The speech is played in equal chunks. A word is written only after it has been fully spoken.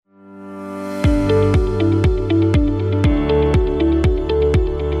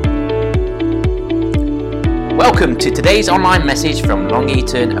Welcome to today's online message from Long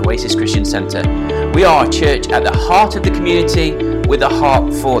Eaton Oasis Christian Centre. We are a church at the heart of the community with a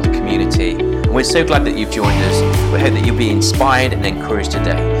heart for the community. And we're so glad that you've joined us. We hope that you'll be inspired and encouraged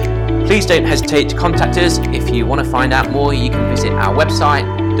today. Please don't hesitate to contact us. If you want to find out more, you can visit our website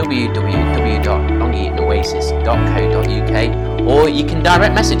www.longeatonoasis.co.uk or you can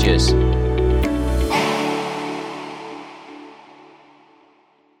direct message us.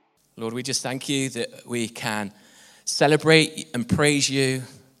 Lord, we just thank you that we can celebrate and praise you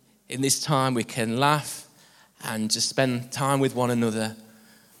in this time. We can laugh and just spend time with one another.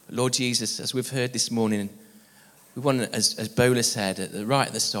 Lord Jesus, as we've heard this morning, we want to, as Bola said right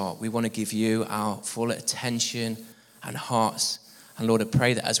at the start, we want to give you our full attention and hearts. And Lord, I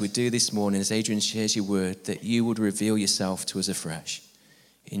pray that as we do this morning, as Adrian shares your word, that you would reveal yourself to us afresh.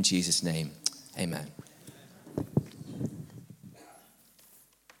 In Jesus' name, amen.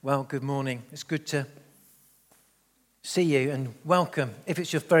 Well, good morning. It's good to see you and welcome. If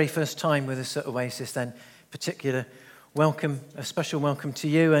it's your very first time with us at Oasis, then particular welcome, a special welcome to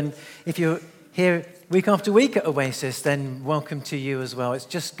you. And if you're here week after week at Oasis, then welcome to you as well. It's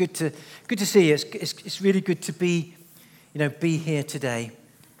just good to see you. It's really good to be here today.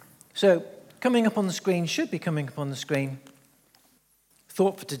 So coming up on the screen, should be coming up on the screen,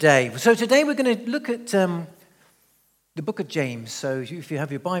 thought for today. So today we're going to look at the book of James. So if you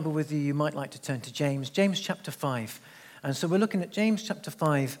have your Bible with you, you might like to turn to James chapter 5. And so we're looking at James chapter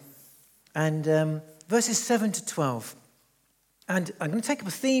 5 and verses 7 to 12. And I'm going to take up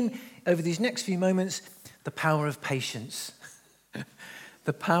a theme over these next few moments, the power of patience.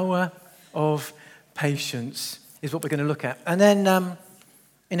 The power of patience is what we're going to look at. And then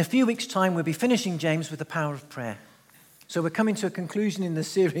in a few weeks' time, we'll be finishing James with the power of prayer. So we're coming to a conclusion in the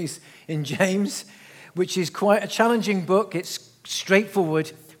series in James, which is quite a challenging book. It's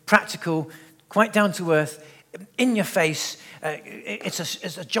straightforward, practical, quite down to earth, in your face.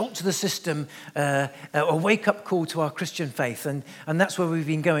 It's a jolt to the system, a wake-up call to our Christian faith, and that's where we've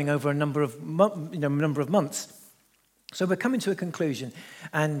been going over a number of months. So we're coming to a conclusion,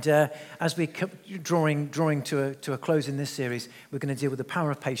 and as we come drawing to a close in this series, we're going to deal with the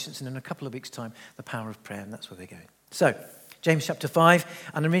power of patience, and in a couple of weeks' time, the power of prayer, and that's where we're going. So, James chapter 5,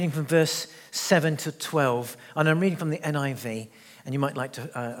 and I'm reading from verse 7 to 12, and I'm reading from the NIV, and you might like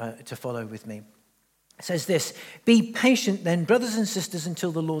to follow with me. It says this: "Be patient then, brothers and sisters,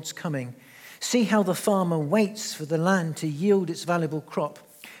 until the Lord's coming. See how the farmer waits for the land to yield its valuable crop,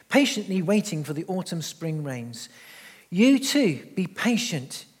 patiently waiting for the autumn-spring rains. You too, be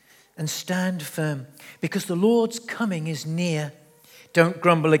patient and stand firm, because the Lord's coming is near. Don't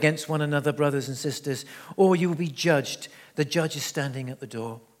grumble against one another, brothers and sisters, or you will be judged. The judge is standing at the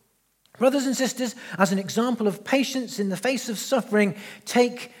door. Brothers and sisters, as an example of patience in the face of suffering,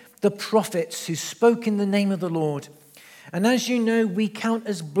 take the prophets who spoke in the name of the Lord. And as you know, we count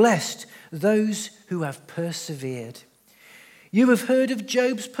as blessed those who have persevered. You have heard of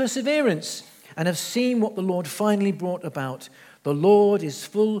Job's perseverance and have seen what the Lord finally brought about. The Lord is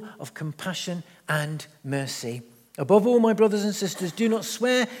full of compassion and mercy. Above all, my brothers and sisters, do not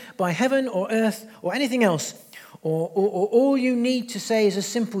swear by heaven or earth or anything else. Or all you need to say is a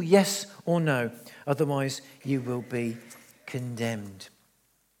simple yes or no. Otherwise, you will be condemned."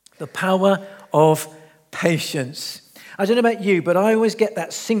 The power of patience. I don't know about you, but I always get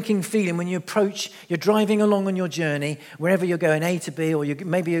that sinking feeling when you're driving along on your journey, wherever you're going, A to B, or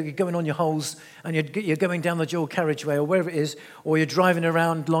maybe you're going on your holes and you're going down the dual carriageway or wherever it is, or you're driving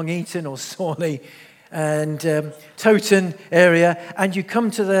around Long Eaton or Sawley and Toton area, and you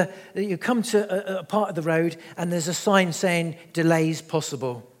come to a part of the road, and there's a sign saying "delays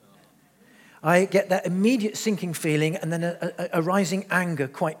possible." I get that immediate sinking feeling, and then a rising anger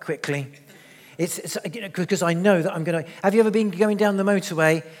quite quickly. It's because I know that I'm going to. Have you ever been going down the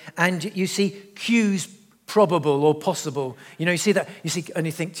motorway and you see queues probable or possible? You see that, and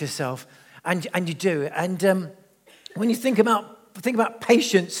you think to yourself, and you do. And when you think about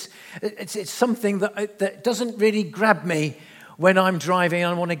patience, it's something that doesn't really grab me when I'm driving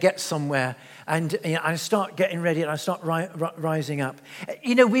and I want to get somewhere. And I start getting ready and I start rising up.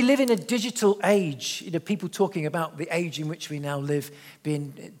 We live in a digital age. People talking about the age in which we now live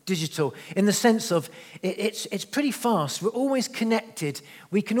being digital, in the sense of it's pretty fast. We're always connected.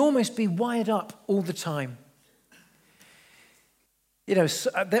 We can almost be wired up all the time.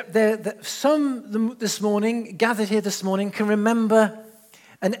 Some this morning, gathered here this morning, can remember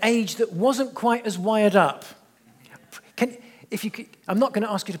an age that wasn't quite as wired up. I'm not going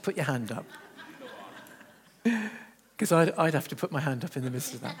to ask you to put your hand up, because I'd have to put my hand up in the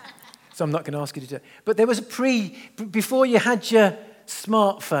midst of that. So I'm not going to ask you to do it. But there was before you had your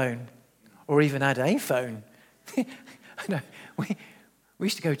smartphone, or even had a phone, I know. We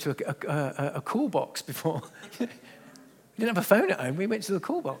used to go to a call box before. We didn't have a phone at home. We went to the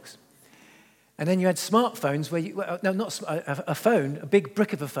call box. And then you had smartphones where a phone, a big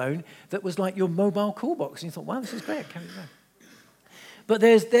brick of a phone that was like your mobile call box. And you thought, wow, this is great. But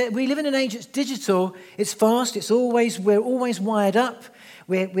we live in an age that's digital. It's fast. We're always wired up.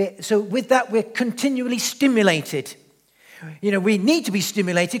 So with that, we're continually stimulated. We need to be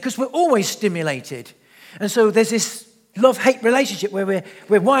stimulated because we're always stimulated. And so there's this love-hate relationship where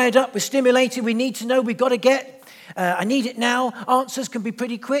we're wired up, we're stimulated, we need to know, we've got to get. I need it now. Answers can be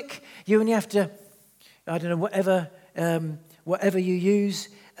pretty quick. You only have to, I don't know, whatever you use.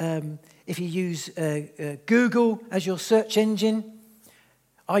 If you use Google as your search engine,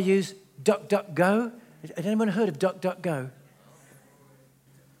 I use DuckDuckGo. Has anyone heard of DuckDuckGo?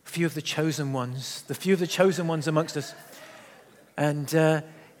 Few of the chosen ones amongst us. And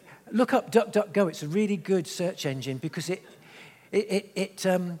look up DuckDuckGo. It's a really good search engine because it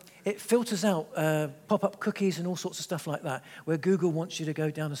filters out pop-up cookies and all sorts of stuff like that. Where Google wants you to go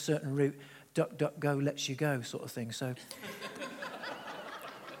down a certain route, DuckDuckGo lets you go, sort of thing. So,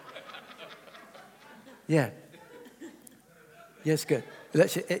 yeah, it's good.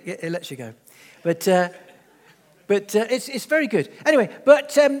 It lets you go, but it's very good. Anyway,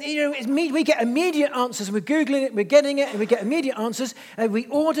 we get immediate answers. We're Googling it, we're getting it, and we get immediate answers. We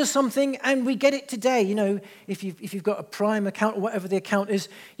order something, and we get it today. If you've got a Prime account or whatever the account is,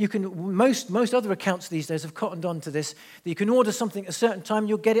 you can. Most other accounts these days have cottoned on to this. That you can order something at a certain time,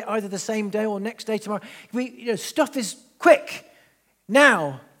 you'll get it either the same day or next day, tomorrow. Stuff is quick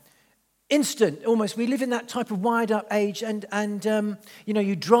now. Instant, almost. We live in that type of wired-up age, and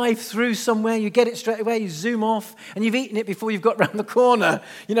you drive through somewhere, you get it straight away, you zoom off, and you've eaten it before you've got round the corner.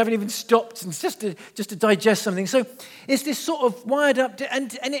 You haven't even stopped and just to digest something. So it's this sort of wired-up,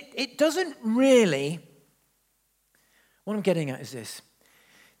 and it doesn't really. What I'm getting at is this: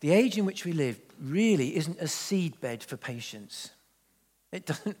 the age in which we live really isn't a seedbed for patience. It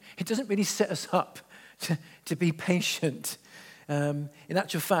doesn't really set us up to be patient. In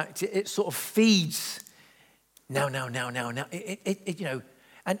actual fact, it sort of feeds now.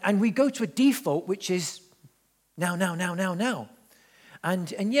 And we go to a default which is now.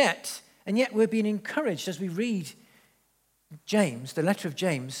 And yet we're being encouraged as we read James, the letter of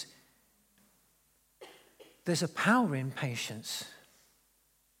James. There's a power in patience.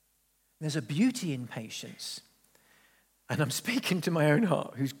 There's a beauty in patience. And I'm speaking to my own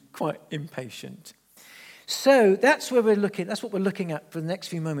heart, who's quite impatient. So that's where we're looking. That's what we're looking at for the next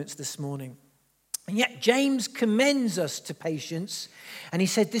few moments this morning. And yet James commends us to patience, and he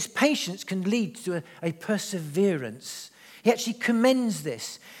said this patience can lead to a perseverance. He actually commends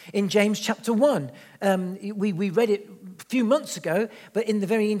this in James chapter 1. We read it a few months ago, but in the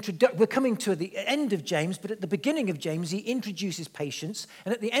very introduction, we're coming to the end of James, but at the beginning of James, he introduces patience,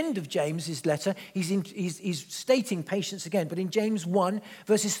 and at the end of James's letter, he's stating patience again. But in James 1,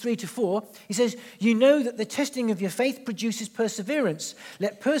 verses 3 to 4, he says, "You know that the testing of your faith produces perseverance.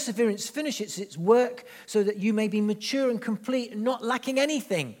 Let perseverance finish its work so that you may be mature and complete and not lacking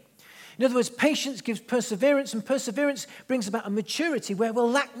anything." In other words, patience gives perseverance, and perseverance brings about a maturity where we'll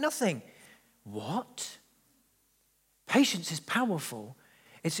lack nothing. What? Patience is powerful.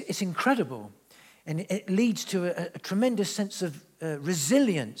 It's incredible. And it leads to a tremendous sense of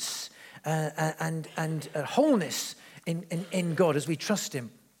resilience and wholeness in God as we trust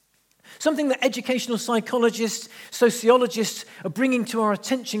him. Something that educational psychologists, sociologists are bringing to our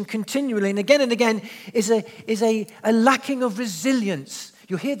attention continually and again is a lacking of resilience.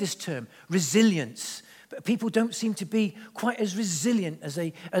 You'll hear this term, resilience. But people don't seem to be quite as resilient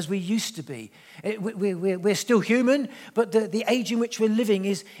as we used to be. We're still human, but the age in which we're living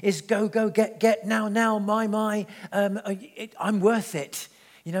is go, get, now, my, I'm worth it.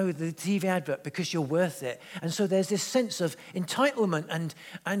 The TV advert, because you're worth it. And so there's this sense of entitlement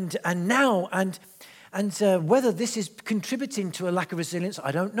and now, and whether this is contributing to a lack of resilience,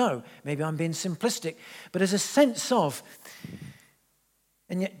 I don't know. Maybe I'm being simplistic. But there's a sense of,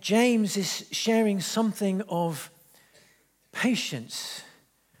 and yet James is sharing something of patience,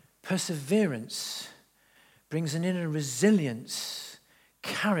 perseverance, brings an inner resilience,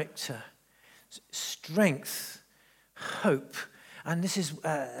 character, strength, hope. And this is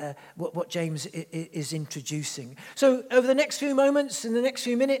what James is introducing. So over the next few moments, in the next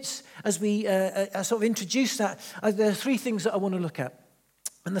few minutes, as we sort of introduce that, there are three things that I want to look at.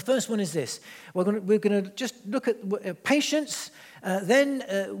 And the first one is this. We're going to just look at patience. Then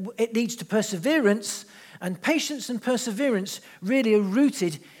it leads to perseverance. And patience and perseverance really are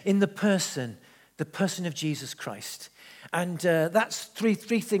rooted in the person of Jesus Christ. And that's three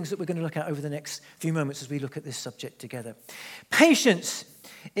things that we're going to look at over the next few moments as we look at this subject together. Patience.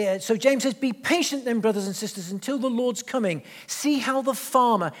 So James says, be patient then, brothers and sisters, until the Lord's coming. See how the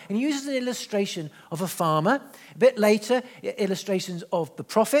farmer, and he uses an illustration of a farmer. A bit later, illustrations of the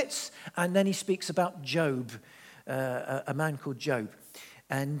prophets, and then he speaks about Job, a man called Job.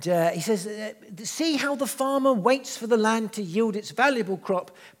 And he says, see how the farmer waits for the land to yield its valuable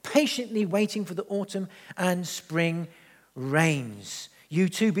crop, patiently waiting for the autumn and spring rains. You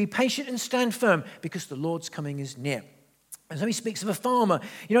too, be patient and stand firm, because the Lord's coming is near. And so he speaks of a farmer.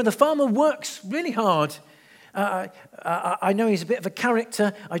 You know, the farmer works really hard. I know he's a bit of a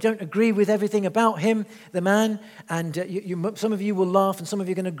character. I don't agree with everything about him, the man. And some of you will laugh and some of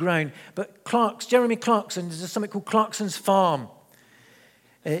you are going to groan. But Jeremy Clarkson, there's something called Clarkson's Farm.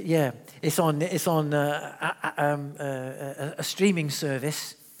 It's on a streaming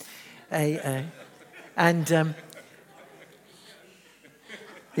service.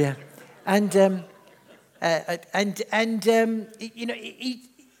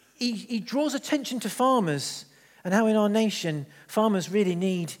 He draws attention to farmers and how in our nation farmers really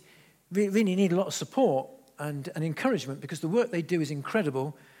need a lot of support and encouragement, because the work they do is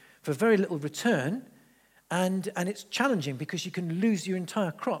incredible for very little return, and it's challenging because you can lose your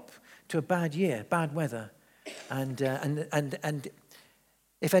entire crop to a bad year, bad weather, and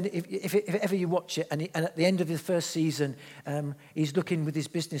if ever you watch it, and at the end of the first season, he's looking with his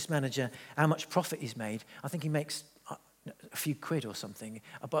business manager how much profit he's made. I think he makes a few quid or something.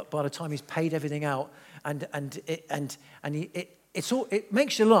 But by the time he's paid everything out, it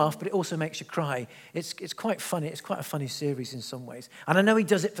makes you laugh, but it also makes you cry. It's quite funny. It's quite a funny series in some ways. And I know he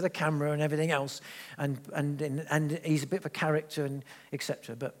does it for the camera and everything else, and he's a bit of a character and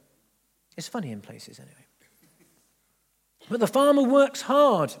etc. But it's funny in places anyway. But the farmer works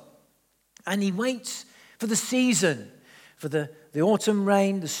hard, and he waits for the season, for the autumn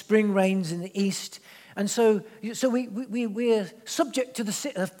rain, the spring rains in the east. And so we're subject to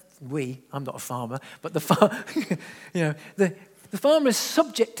the I'm not a farmer, but the farmer is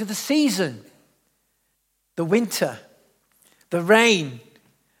subject to the season, the winter, the rain,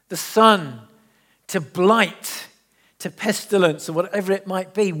 the sun, to blight, to pestilence, or whatever it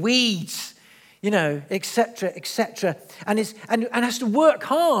might be, weeds, etc., etc., and has to work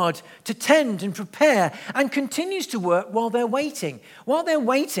hard to tend and prepare, and continues to work while they're waiting. While they're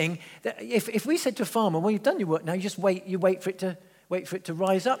waiting, if we said to a farmer, well, you've done your work now, you just wait. You wait for it to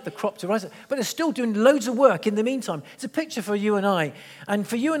rise up, the crop to rise up. But they're still doing loads of work in the meantime. It's a picture for you and I. And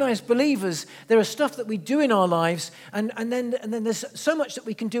for you and I as believers, there is stuff that we do in our lives, and then there's so much that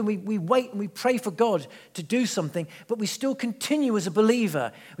we can do. We wait and we pray for God to do something, but we still continue as a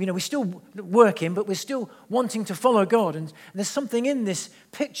believer. We're still working, but we're still wanting to follow God. And there's something in this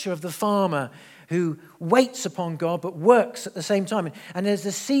picture of the farmer who waits upon God but works at the same time. And there's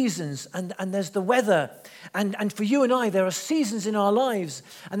the seasons and there's the weather. And for you and I, there are seasons in our lives,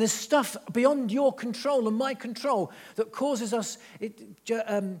 and there's stuff beyond your control and my control that causes us,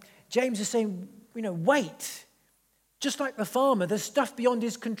 James is saying, wait. Just like the farmer, there's stuff beyond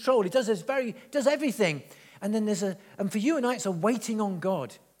his control. He does everything. And then and for you and I, it's a waiting on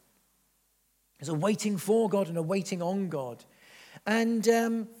God. There's a waiting for God and a waiting on God.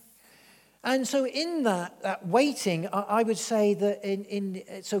 And so in that waiting, I would say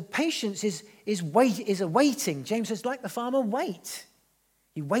that so patience is a waiting. James says, like the farmer, wait.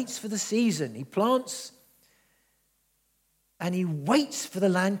 He waits for the season. He plants and he waits for the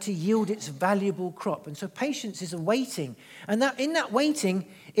land to yield its valuable crop. And so patience is a waiting. And that in that waiting,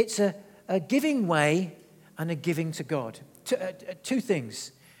 it's a giving way and a giving to God. Two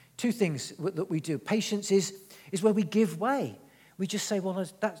things that we do. Patience is where we give way. We just say, well,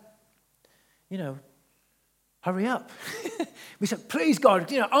 that's, hurry up. We say, please,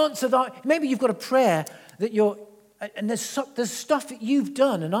 God, answer that. Maybe you've got a prayer that and there's stuff that you've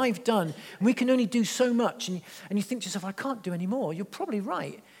done and I've done, and we can only do so much. And you think to yourself, I can't do any more. You're probably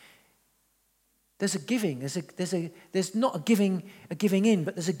right. There's a giving. There's not a giving in,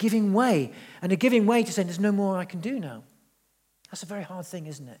 but there's a giving way. And a giving way to say, there's no more I can do now. That's a very hard thing,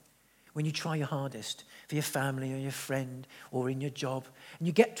 isn't it? When you try your hardest for your family or your friend or in your job, and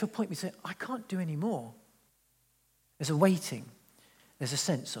you get to a point where you say, I can't do any more. There's a waiting. There's a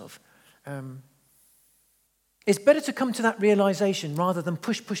sense of. It's better to come to that realization rather than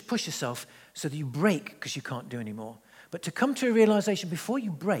push yourself so that you break because you can't do any more. But to come to a realization before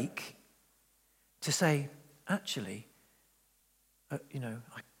you break, to say, actually,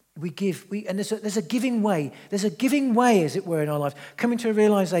 We give, and there's a giving way. There's a giving way, as it were, in our life, coming to a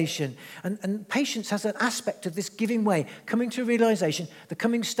realization. And patience has an aspect of this giving way, coming to a realization, the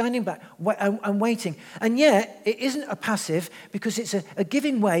coming, standing back and waiting. And yet, it isn't a passive, because it's a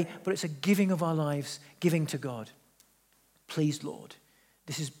giving way, but it's a giving of our lives, giving to God. Please, Lord,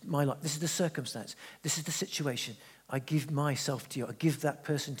 this is my life. This is the circumstance. This is the situation. I give myself to you. I give that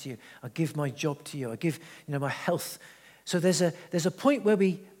person to you. I give my job to you. I give, my health. So there's a point where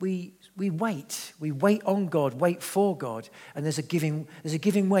we wait. We wait on God, wait for God, and there's a giving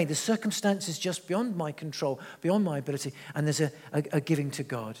way. The circumstance is just beyond my control, beyond my ability, and there's a giving to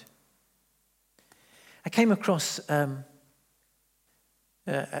God. I came across a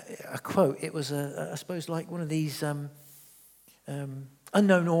quote. It was I suppose like one of these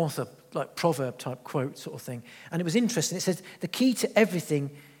unknown author, like proverb type quote sort of thing, and it was interesting. It says the key to everything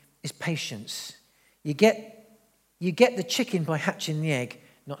is patience. You get the chicken by hatching the egg,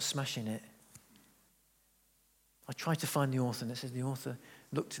 not smashing it. I tried to find the author, and it says the author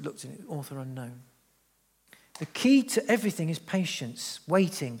looked in it, author unknown. The key to everything is patience,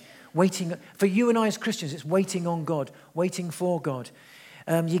 waiting. For you and I as Christians, it's waiting on God, waiting for God.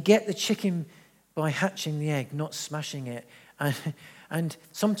 You get the chicken by hatching the egg, not smashing it. And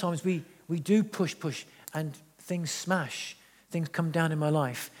sometimes we do push, and things smash. Things come down in my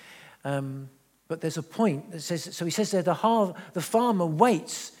life. But there's a point that says, so he says there, the farmer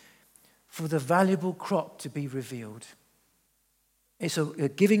waits for the valuable crop to be revealed. It's a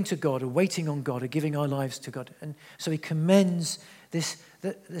giving to God, a waiting on God, a giving our lives to God. And so he commends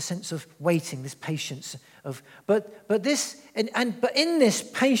the sense of waiting, this patience of, but in this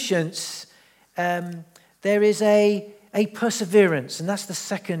patience, there is a perseverance, and that's the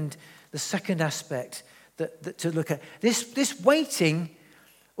second aspect that to look at. This waiting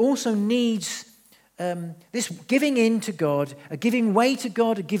also needs this giving in to God, a giving way to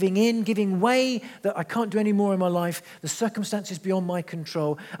God, a giving way that I can't do any more in my life, the circumstances beyond my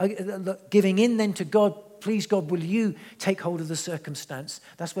control, giving in then to God. Please, God, will you take hold of the circumstance?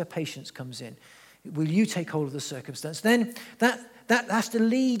 That's where patience comes in. Will you take hold of the circumstance? Then that has to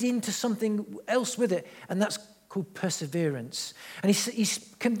lead into something else with it, and that's called perseverance. And he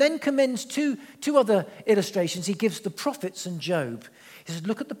then commends two other illustrations. He gives the prophets and Job. He says,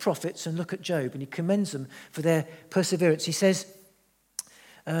 look at the prophets and look at Job, and he commends them for their perseverance. He says,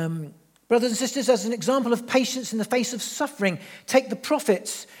 brothers and sisters, as an example of patience in the face of suffering, take the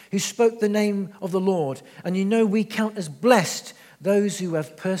prophets who spoke the name of the Lord. And we count as blessed those who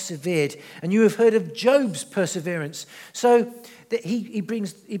have persevered. And you have heard of Job's perseverance. So that he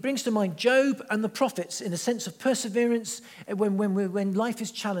brings to mind Job and the prophets in a sense of perseverance when life is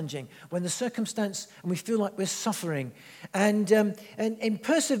challenging, when the circumstance and we feel like we're suffering. And in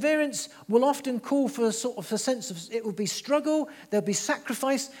perseverance will often call for a sort of a sense of, it will be struggle, there'll be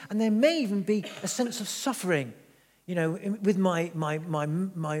sacrifice, and there may even be a sense of suffering. With my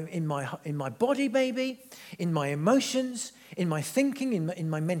body, maybe, in my emotions, in my thinking, in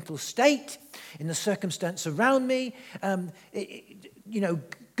my mental state, in the circumstance around me,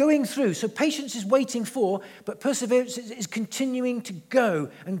 going through. So patience is waiting for, but perseverance is continuing to go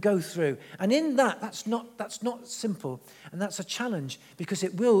through. And in that's not simple, and that's a challenge because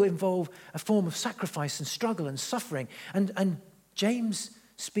it will involve a form of sacrifice and struggle and suffering. And James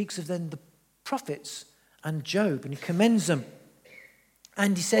speaks of then the prophets and Job, and he commends them.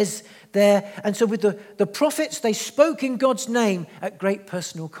 And he says there, and so with the prophets, they spoke in God's name at great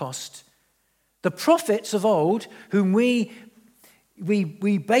personal cost. The prophets of old, whom we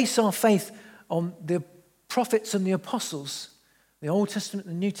base our faith on, the prophets and the apostles, the Old Testament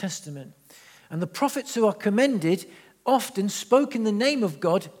and the New Testament. And the prophets who are commended often spoke in the name of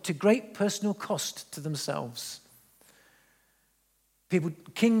God to great personal cost to themselves.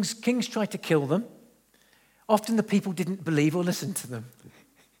 Kings tried to kill them. Often the people didn't believe or listen to them.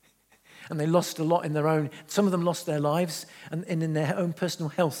 And they lost a lot in their own, some of them lost their lives and in their own personal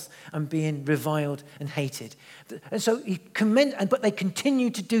health and being reviled and hated. And so but they continue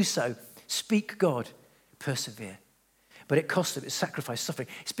to do so. Speak God, persevere. But it cost them, it's sacrifice, suffering.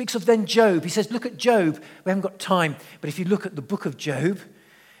 He speaks of then Job. He says, look at Job. We haven't got time, but if you look at the book of Job,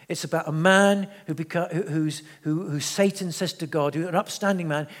 it's about a man who Satan says to God, an upstanding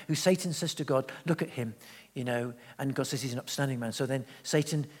man who Satan says to God, look at him, and God says he's an upstanding man. So then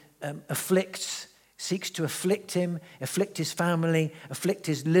Satan seeks to afflict him, afflict his family, afflict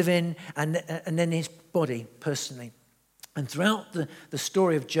his living, and then his body personally. And throughout the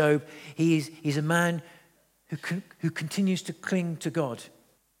story of Job, he's a man who continues to cling to God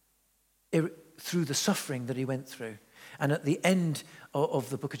through the suffering that he went through. And at the end of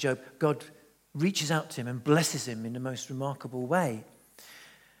the book of Job, God reaches out to him and blesses him in the most remarkable way.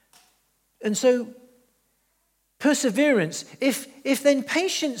 And so perseverance, if then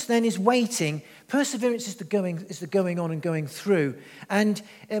patience then is waiting, perseverance is the going on and going through, and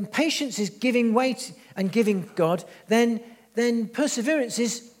patience is giving weight and giving God, then perseverance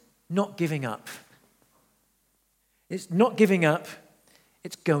is not giving up. It's not giving up,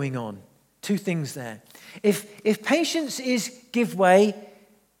 it's going on. Two things there. If patience is give way,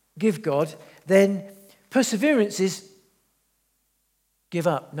 give God, then perseverance is give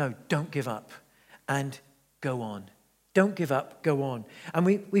up. No, don't give up. And go on. Don't give up, go on. And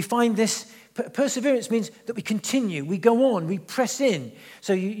we find this, perseverance means that we continue, we go on, we press in.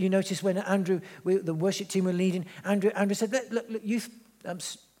 So you notice when the worship team were leading, Andrew said, look, youth,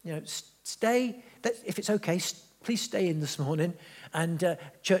 stay, if it's okay, please stay in this morning, and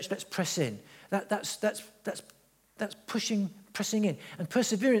church, let's press in. That's pressing in. And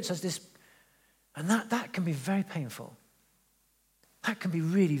perseverance has this, and that can be very painful. That can be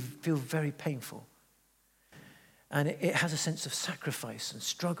really feel very painful. And it has a sense of sacrifice and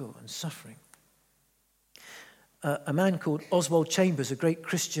struggle and suffering. A man called Oswald Chambers, a great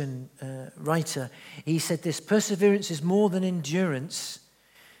Christian writer, he said this: perseverance is more than endurance.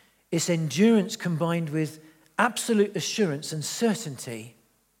 It's endurance combined with absolute assurance and certainty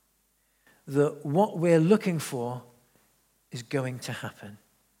that what we're looking for is going to happen.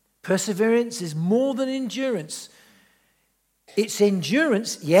 Perseverance is more than endurance. It's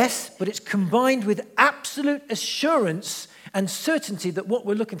endurance, yes, but it's combined with absolute assurance and certainty that what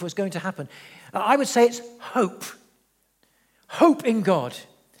we're looking for is going to happen. I would say it's hope. Hope in God.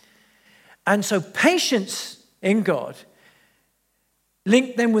 And so patience in God,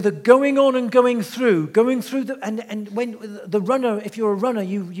 linked then with a going on and going through and when the runner, if you're a runner,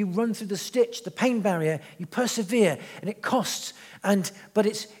 you run through the stitch, the pain barrier, you persevere, and it costs. But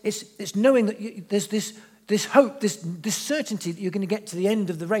it's knowing that there's this hope, this certainty that you're going to get to the end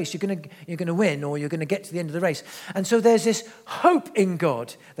of the race. You're going to win, or you're going to get to the end of the race. And so there's this hope in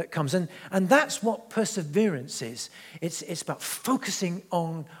God that comes, and that's what perseverance is. It's about focusing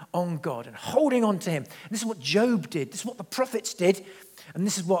on God and holding on to Him. And this is what Job did. This is what the prophets did, and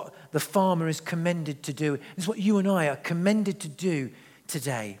this is what the farmer is commended to do. This is what you and I are commended to do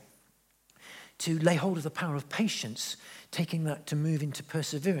today. To lay hold of the power of patience, taking that to move into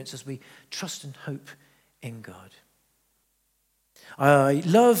perseverance as we trust and hope in God. I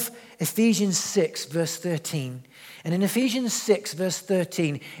love Ephesians 6, verse 13. And in Ephesians 6, verse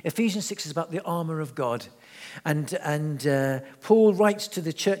 13, Ephesians 6 is about the armor of God. And Paul writes to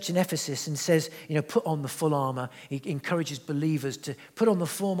the church in Ephesus and says, put on the full armor. He encourages believers to put on the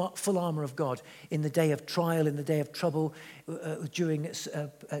full armor of God in the day of trial, in the day of trouble, during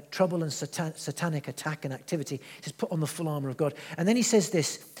trouble and satanic attack and activity. He says, put on the full armor of God. And then he says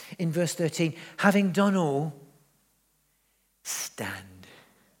this in verse 13, having done all, stand.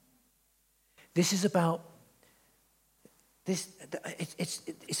 This is about this.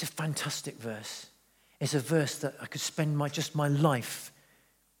 It's a fantastic verse. It's a verse that I could spend my life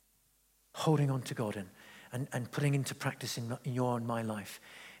holding on to God and putting into practice in your and my life.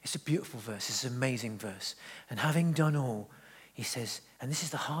 It's a beautiful verse. It's an amazing verse. And having done all, he says, and this is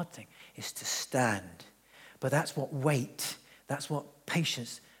the hard thing, is to stand. But that's what wait, that's what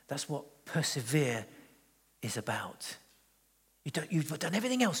patience, that's what persevere is about. You've done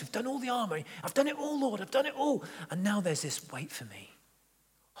everything else. You've done all the armor. I've done it all, Lord. I've done it all. And now there's this, wait for me.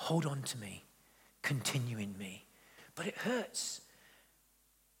 Hold on to me. Continue in me. But it hurts.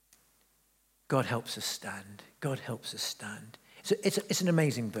 God helps us stand. God helps us stand. It's an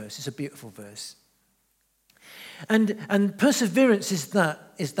amazing verse. It's a beautiful verse. And perseverance is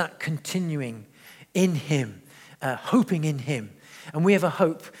that continuing in Him, hoping in Him. And we have a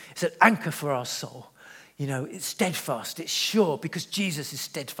hope. It's an anchor for our soul. It's steadfast, it's sure, because Jesus is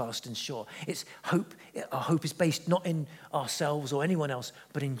steadfast and sure. It's hope. Our hope is based not in ourselves or anyone else,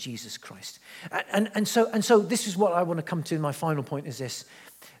 but in Jesus Christ. And so this is what I want to come to in my final point is this.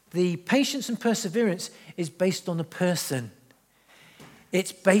 The patience and perseverance is based on a person.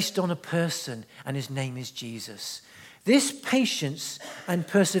 It's based on a person, and His name is Jesus. This patience and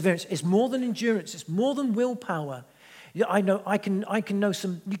perseverance is more than endurance. It's more than willpower. I know I can know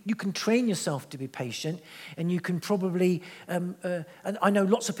some. You can train yourself to be patient, and you can probably. And I know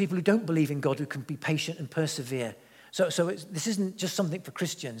lots of people who don't believe in God who can be patient and persevere. So this isn't just something for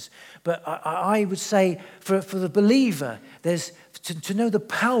Christians, but I would say for the believer, there's to know the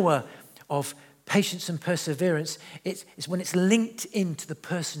power of patience and perseverance. It's when it's linked into the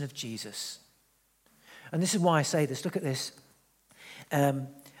person of Jesus, and this is why I say this. Look at this.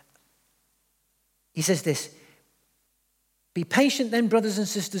 He says this. Be patient then, brothers and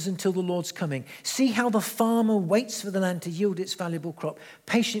sisters, until the Lord's coming. See how the farmer waits for the land to yield its valuable crop,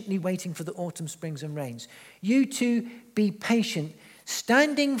 patiently waiting for the autumn, springs, and rains. You too be patient,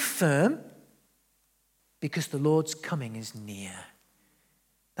 standing firm, because the Lord's coming is near.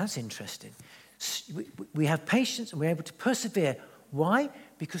 That's interesting. We have patience and we're able to persevere. Why?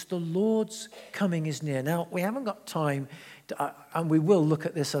 Because the Lord's coming is near. Now, we haven't got time, and we will look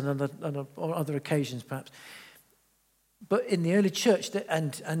at this on other occasions perhaps. But in the early church,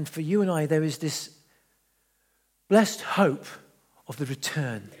 and for you and I, there is this blessed hope of the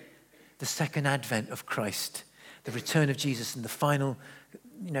return, the second advent of Christ, the return of Jesus and the final,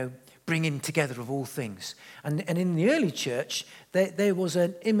 bringing together of all things. And in the early church, there was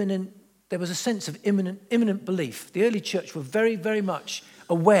a sense of imminent belief. The early church were very, very much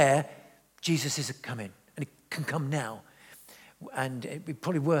aware Jesus is coming, and he can come now. And it'd be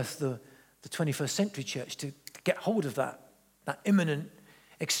probably worth the 21st century church to get hold of that imminent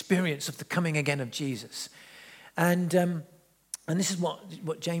experience of the coming again of Jesus. And this is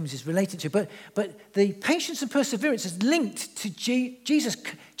what James is related to. But the patience and perseverance is linked to Jesus.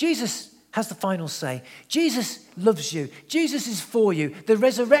 Jesus has the final say. Jesus loves you. Jesus is for you. The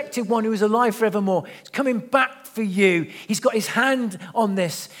resurrected one who is alive forevermore is coming back for you. He's got his hand on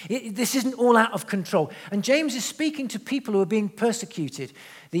this. This isn't all out of control. And James is speaking to people who are being persecuted.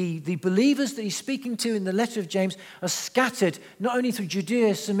 The believers that he's speaking to in the letter of James are scattered not only through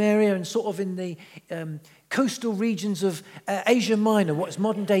Judea, Samaria, and sort of in the coastal regions of Asia Minor, what is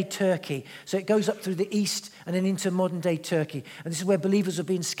modern-day Turkey. So it goes up through the east and then into modern-day Turkey. And this is where believers are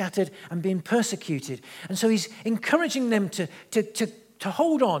being scattered and being persecuted. And so he's encouraging them to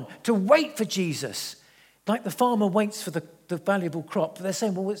hold on, to wait for Jesus, like the farmer waits for the valuable crop. But they're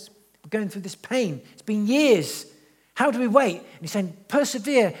saying, well, we're going through this pain. It's been years. How do we wait? And he's saying,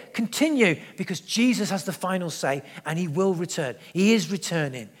 persevere, continue, because Jesus has the final say and he will return. He is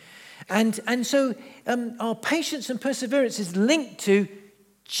returning. And so our patience and perseverance is linked to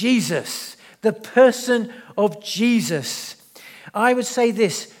Jesus, the person of Jesus. I would say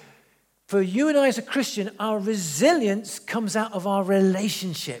this, for you and I as a Christian, our resilience comes out of our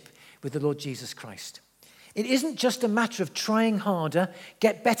relationship with the Lord Jesus Christ. It isn't just a matter of trying harder,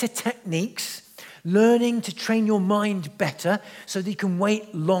 get better techniques, learning to train your mind better so that you can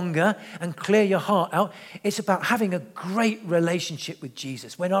wait longer and clear your heart out. It's about having a great relationship with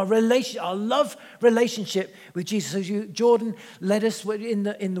Jesus. When our love relationship with Jesus, as Jordan led us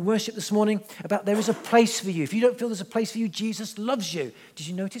in the worship this morning about there is a place for you. If you don't feel there's a place for you, Jesus loves you. Did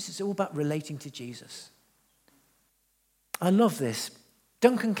you notice? It's all about relating to Jesus. I love this.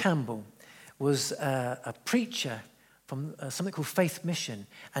 Duncan Campbell was a preacher from something called Faith Mission,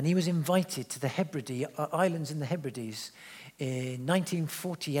 and he was invited to the Hebrides, islands in the Hebrides in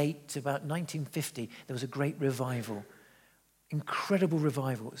 1948 to about 1950. There was a great revival, incredible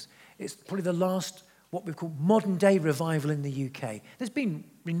revivals. It's probably the last, what we call modern day revival in the UK. There's been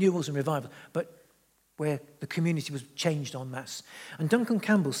renewals and revivals, but where the community was changed en masse. And Duncan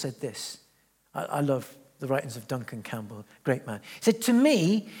Campbell said this. I love the writings of Duncan Campbell, great man. He said, to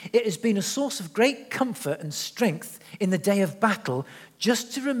me, it has been a source of great comfort and strength in the day of battle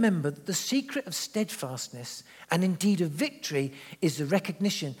just to remember that the secret of steadfastness and indeed of victory is the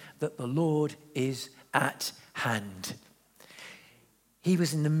recognition that the Lord is at hand. He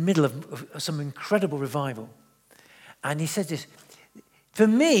was in the middle of some incredible revival. And he said this, for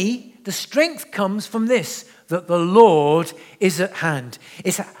me, the strength comes from this, that the Lord is at hand.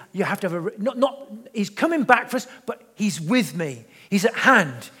 You have to have he's coming back for us, but he's with me. He's at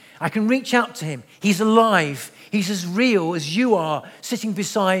hand. I can reach out to him. He's alive. He's as real as you are, sitting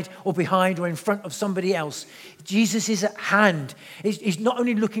beside or behind or in front of somebody else. Jesus is at hand. He's not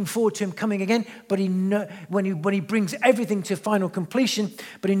only looking forward to him coming again, but when he brings everything to final completion,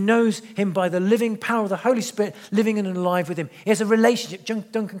 but he knows him by the living power of the Holy Spirit living and alive with him. He has a relationship.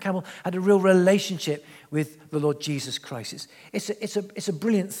 Duncan Campbell had a real relationship with the Lord Jesus Christ. It's a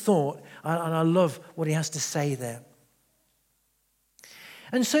brilliant thought, and I love what he has to say there.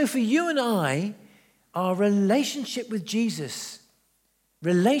 And so for you and I, our relationship with Jesus,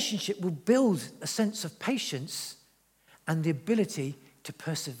 relationship will build a sense of patience and the ability to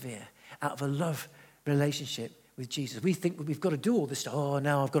persevere out of a love relationship with Jesus. We think we've got to do all this stuff. Oh,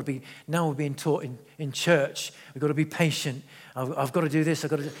 now we're being taught in church. We've got to be patient. I've got to do this.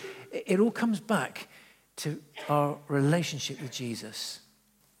 It all comes back to our relationship with Jesus.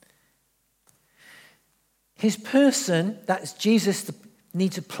 His person, that's Jesus,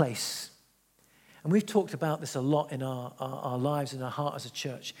 needs a place. And we've talked about this a lot in our lives and our heart as a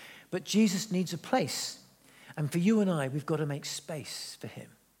church. But Jesus needs a place. And for you and I, we've got to make space for him.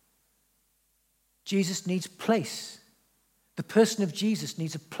 Jesus needs place. The person of Jesus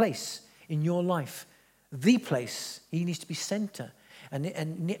needs a place in your life. The place. He needs to be center.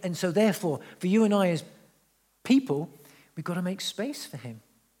 And so therefore, for you and I as people, we've got to make space for him.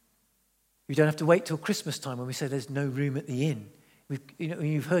 We don't have to wait till Christmas time when we say there's no room at the inn.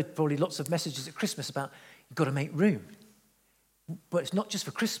 You've heard probably lots of messages at Christmas about you've got to make room. But it's not just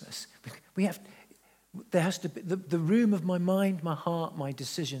for Christmas. There has to be the room of my mind, my heart, my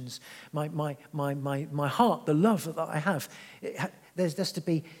decisions, my heart, the love that I have. There has to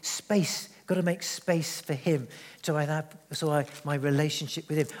be space. Got to make space for him. My relationship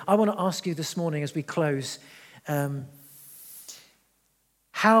with him. I want to ask you this morning as we close.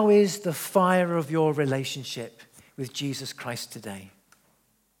 How is the fire of your relationship with Jesus Christ today?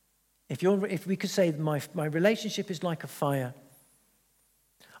 If we could say my relationship is like a fire.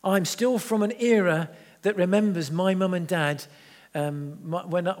 I'm still from an era that remembers my mum and dad.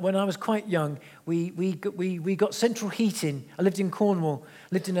 When I was quite young, we got central heating. I lived in Cornwall,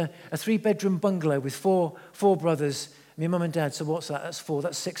 lived in a 3-bedroom bungalow with four brothers, my mum and dad. So what's that? That's 4.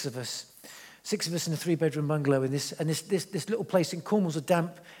 That's 6 of us. 6 of us in a 3-bedroom bungalow in this little place in Cornwall's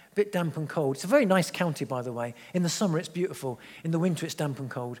a bit damp and cold. It's a very nice county, by the way. In the summer, it's beautiful. In the winter, it's damp and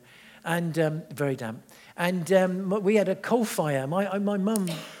cold, and very damp. And we had a coal fire.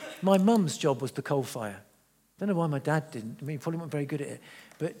 My mum's job was the coal fire. I don't know why my dad didn't. I mean, he probably wasn't very good at it.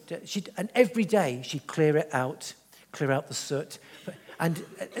 But and every day she'd clear out the soot. And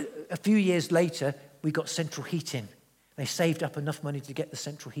a few years later, we got central heating. They saved up enough money to get the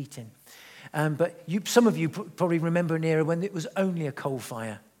central heating. But some of you probably remember an era when it was only a coal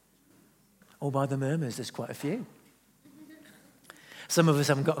fire. Or by the murmurs, there's quite a few. Some of us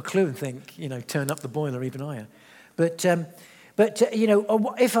haven't got a clue and think, turn up the boiler even higher. But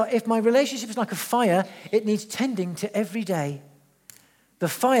if my relationship is like a fire, it needs tending to every day. The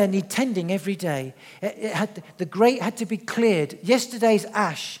fire needs tending every day. The grate had to be cleared. Yesterday's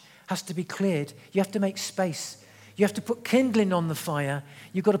ash has to be cleared. You have to make space. You have to put kindling on the fire.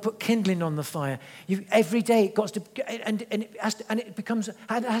 You've got to put kindling on the fire. Every day it got to, and it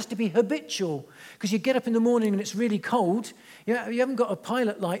has to be habitual, because you get up in the morning and it's really cold. You haven't got a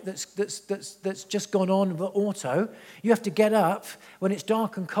pilot light that's just gone on with auto. You have to get up when it's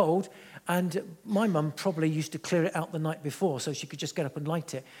dark and cold. And my mum probably used to clear it out the night before so she could just get up and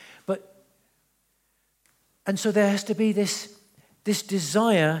light it. And so there has to be this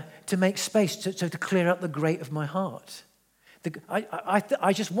desire to make space, to clear out the grate of my heart.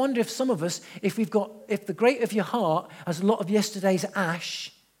 I just wonder if some of us, if the grate of your heart has a lot of yesterday's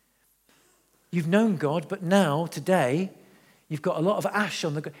ash, you've known God, but now, today, you've got a lot of ash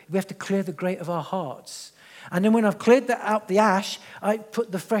on we have to clear the grate of our hearts. And then when I've cleared out the ash, I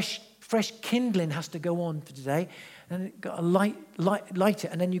put the fresh kindling has to go on for today. And you've got to light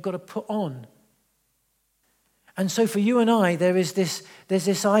it, and then you've got to put on. And so for you and I, there's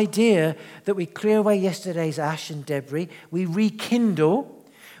this idea that we clear away yesterday's ash and debris, we rekindle,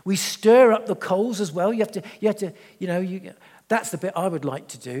 we stir up the coals as well. You have to, that's the bit I would like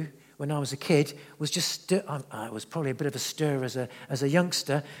to do when I was a kid, was just stir. I was probably a bit of a stir as a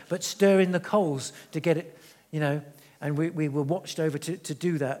youngster, but stir in the coals to get it, and we were watched over to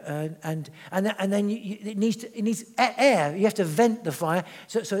do that. And then it needs air. You have to vent the fire.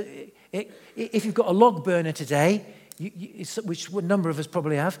 So if you've got a log burner today, which a number of us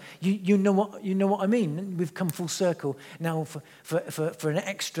probably have, you know what I mean. We've come full circle now for an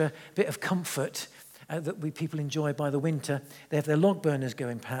extra bit of comfort that people enjoy by the winter. They have their log burners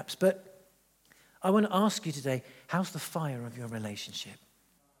going, perhaps. But I want to ask you today: how's the fire of your relationship?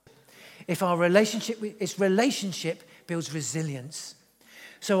 If our relationship builds resilience.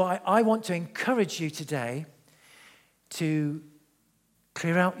 So I want to encourage you today to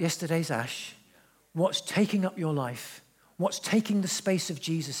clear out yesterday's ash. What's taking up your life? What's taking the space of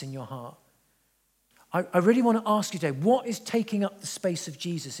Jesus in your heart? I really want to ask you today, what is taking up the space of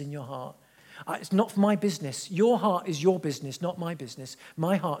Jesus in your heart? It's not my business. Your heart is your business, not my business.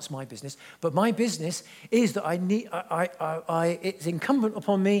 My heart's my business. But my business is that it's incumbent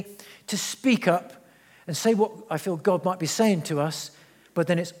upon me to speak up and say what I feel God might be saying to us, but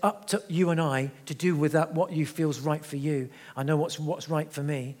then it's up to you and I to do with that what you feel's right for you. I know what's right for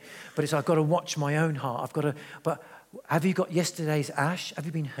me, but I've got to watch my own heart. But have you got yesterday's ash? Have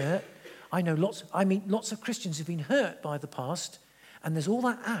you been hurt? I know lots of Christians who've been hurt by the past, and there's all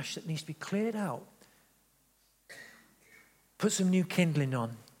that ash that needs to be cleared out. Put some new kindling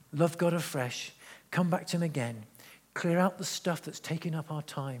on. Love God afresh. Come back to him again. Clear out the stuff that's taking up our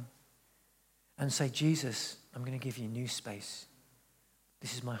time. And say, Jesus, I'm going to give you new space.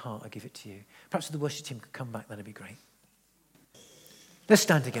 This is my heart. I give it to you. Perhaps if the worship team could come back, that'd be great. Let's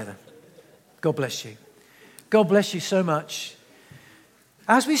stand together. God bless you. God bless you so much.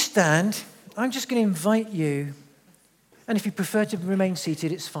 As we stand, I'm just going to invite you, and if you prefer to remain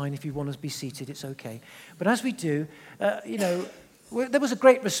seated, it's fine. If you want to be seated, it's okay. But as we do, there was a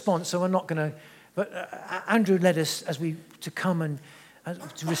great response, so I'm not going to, but Andrew led us to come and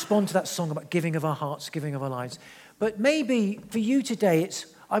to respond to that song about giving of our hearts, giving of our lives. But maybe for you today,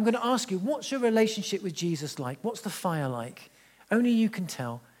 I'm going to ask you, what's your relationship with Jesus like? What's the fire like? Only you can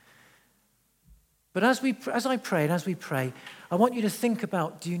tell. But as I pray and as we pray, I want you to think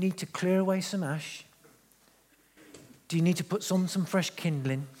about, do you need to clear away some ash? Do you need to put on some fresh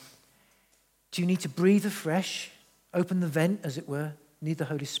kindling? Do you need to breathe afresh? Open the vent, as it were. Need the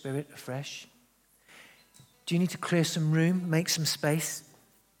Holy Spirit afresh? Do you need to clear some room, make some space?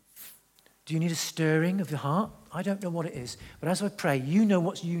 Do you need a stirring of your heart? I don't know what it is. But as I pray, you know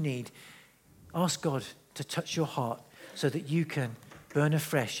what you need. Ask God to touch your heart so that you can burn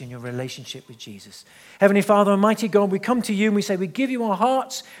afresh in your relationship with Jesus. Heavenly Father, Almighty God, we come to you and we say, we give you our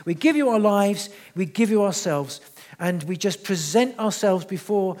hearts, we give you our lives, we give you ourselves, and we just present ourselves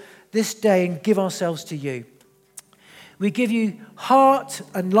before this day and give ourselves to you. We give you heart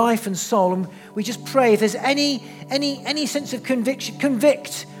and life and soul, and we just pray if there's any sense of conviction,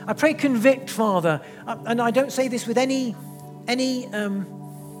 convict. I pray convict, Father, and I don't say this with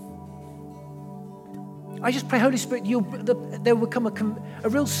I just pray, Holy Spirit, there will come a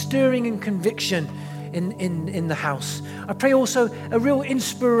real stirring and conviction in the house. I pray also a real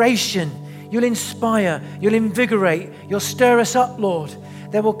inspiration. You'll inspire, you'll invigorate, you'll stir us up, Lord.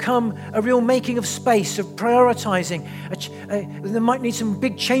 There will come a real making of space, of prioritizing. There might need some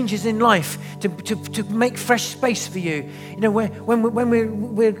big changes in life to make fresh space for you. You know, when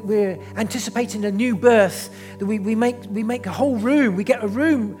we're anticipating a new birth, we make a whole room. We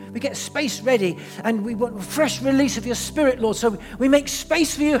get space ready, and we want a fresh release of your Spirit, Lord. So we make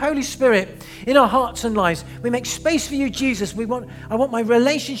space for you, Holy Spirit, in our hearts and lives. We make space for you, Jesus. I want my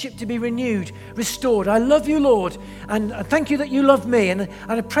relationship to be renewed, restored. I love you, Lord, and thank you that you love me. And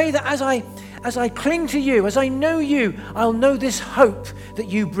I pray that as I cling to you, as I know you, I'll know this hope that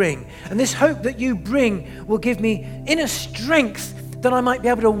you bring. And this hope that you bring will give me inner strength that I might be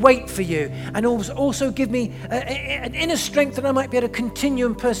able to wait for you, and also give me an inner strength that I might be able to continue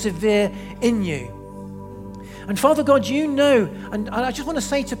and persevere in you. And Father God, you know, and I just want to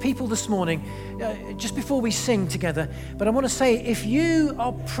say to people this morning, just before we sing together, but I want to say, if you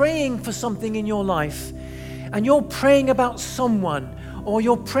are praying for something in your life, and you're praying about someone, or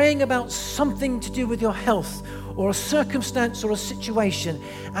you're praying about something to do with your health, or a circumstance or a situation,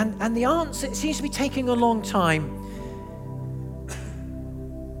 and the answer, it seems to be taking a long time,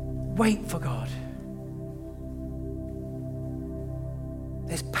 wait for God.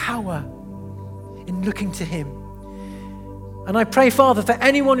 There's power in looking to Him. And I pray, Father, for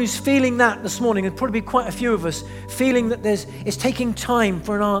anyone who's feeling that this morning, and probably quite a few of us, feeling that it's taking time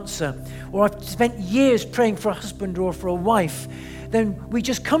for an answer, or I've spent years praying for a husband or for a wife, then we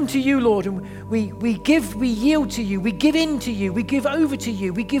just come to you, Lord, and we yield to you, we give in to you, we give over to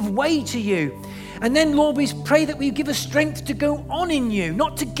you, we give way to you. And then, Lord, we pray that we give us strength to go on in you,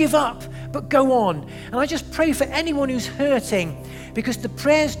 not to give up, but go on. And I just pray for anyone who's hurting, because the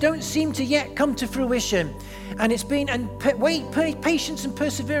prayers don't seem to yet come to fruition. And patience and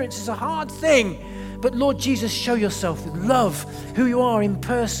perseverance is a hard thing. But Lord Jesus, show yourself with love, who you are in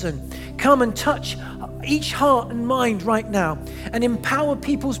person. Come and touch each heart and mind right now, and empower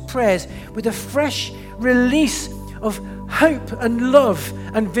people's prayers with a fresh release of hope and love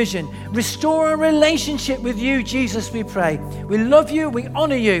and vision. Restore a relationship with you, Jesus, we pray. We love you, we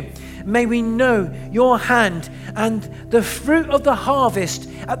honor you. May we know your hand and the fruit of the harvest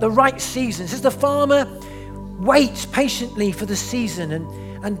at the right seasons. As the farmer waits patiently for the season,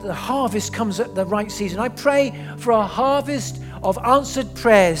 and the harvest comes at the right season. I pray for a harvest of answered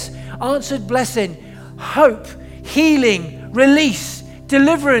prayers, answered blessing, hope, healing, release,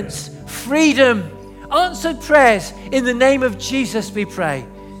 deliverance, freedom, answered prayers. In the name of Jesus we pray.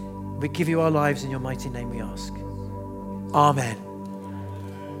 We give you our lives, in your mighty name we ask. Amen.